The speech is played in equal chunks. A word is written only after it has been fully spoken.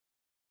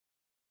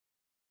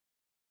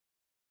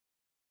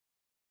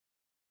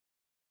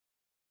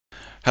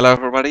Hello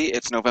everybody,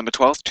 it's November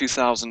 12th,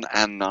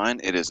 2009.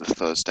 It is a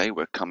Thursday.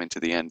 We're coming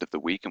to the end of the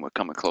week and we're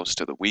coming close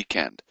to the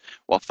weekend.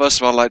 Well, first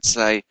of all, I'd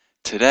say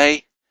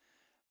today,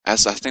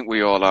 as I think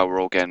we all are,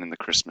 we're all getting in the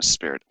Christmas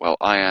spirit. Well,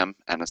 I am,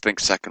 and I think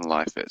Second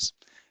Life is.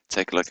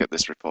 Take a look at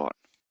this report.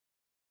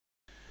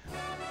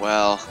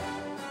 Well,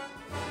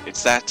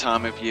 it's that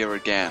time of year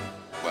again.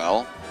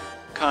 Well,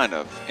 kind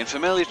of. In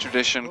familiar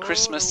tradition,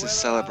 Christmas is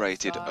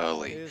celebrated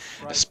early,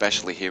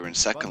 especially here in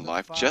Second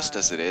Life, just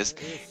as it is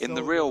in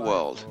the real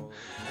world.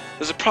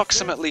 There's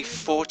approximately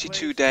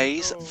 42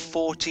 days,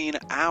 14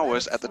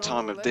 hours at the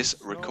time of this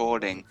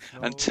recording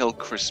until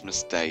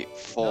Christmas Day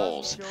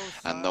falls,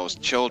 and those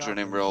children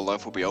in real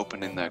life will be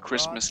opening their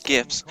Christmas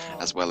gifts,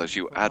 as well as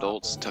you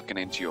adults tucking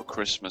into your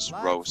Christmas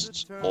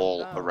roasts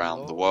all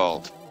around the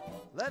world.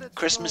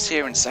 Christmas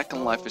here in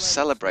Second Life is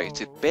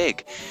celebrated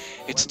big.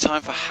 It's a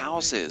time for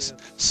houses,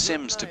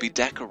 Sims to be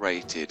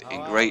decorated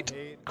in great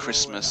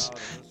Christmas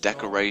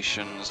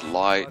decorations,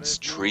 lights,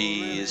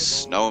 trees,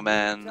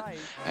 snowmen,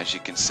 as you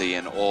can see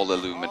in all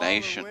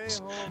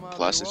illuminations.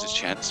 Plus it's a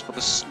chance for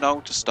the snow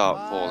to start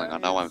falling. I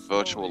know I'm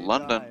virtual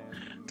London.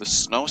 The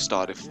snow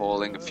started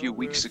falling a few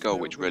weeks ago,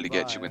 which really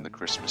gets you in the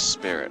Christmas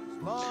spirit.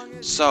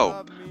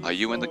 So, are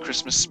you in the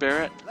Christmas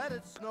spirit?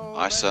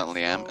 I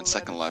certainly am, and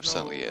Second Life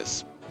certainly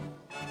is.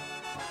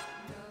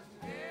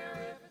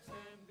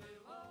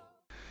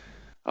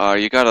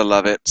 You gotta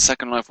love it.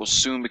 Second Life will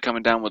soon be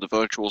coming down with the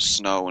virtual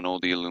snow and all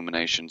the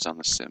illuminations on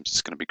the Sims.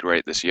 It's gonna be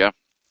great this year.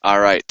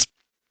 Alright.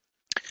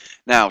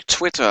 Now,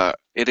 Twitter.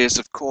 It is,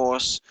 of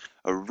course,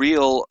 a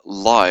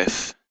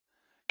real-life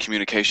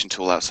communication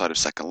tool outside of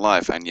Second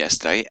Life. And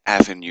yesterday,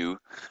 Avenue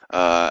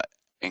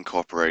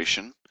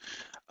Incorporation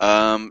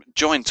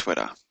joined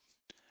Twitter.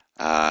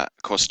 Of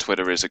course,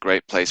 Twitter is a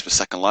great place for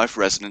Second Life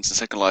residents and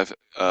Second Life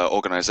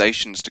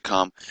organizations to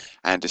come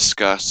and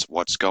discuss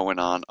what's going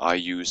on. I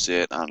use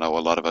it. I know a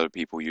lot of other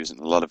people use it.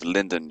 A lot of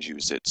Lindens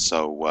use it.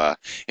 So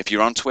if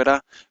you're on Twitter,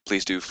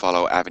 please do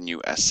follow Avenue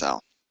SL.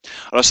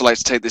 I'd also like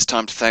to take this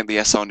time to thank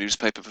the SL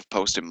newspaper for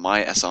posting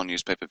my SL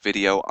newspaper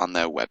video on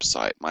their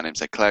website. My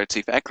name's Ed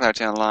Clarity for Ed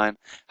Clarity Online.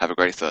 Have a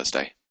great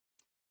Thursday.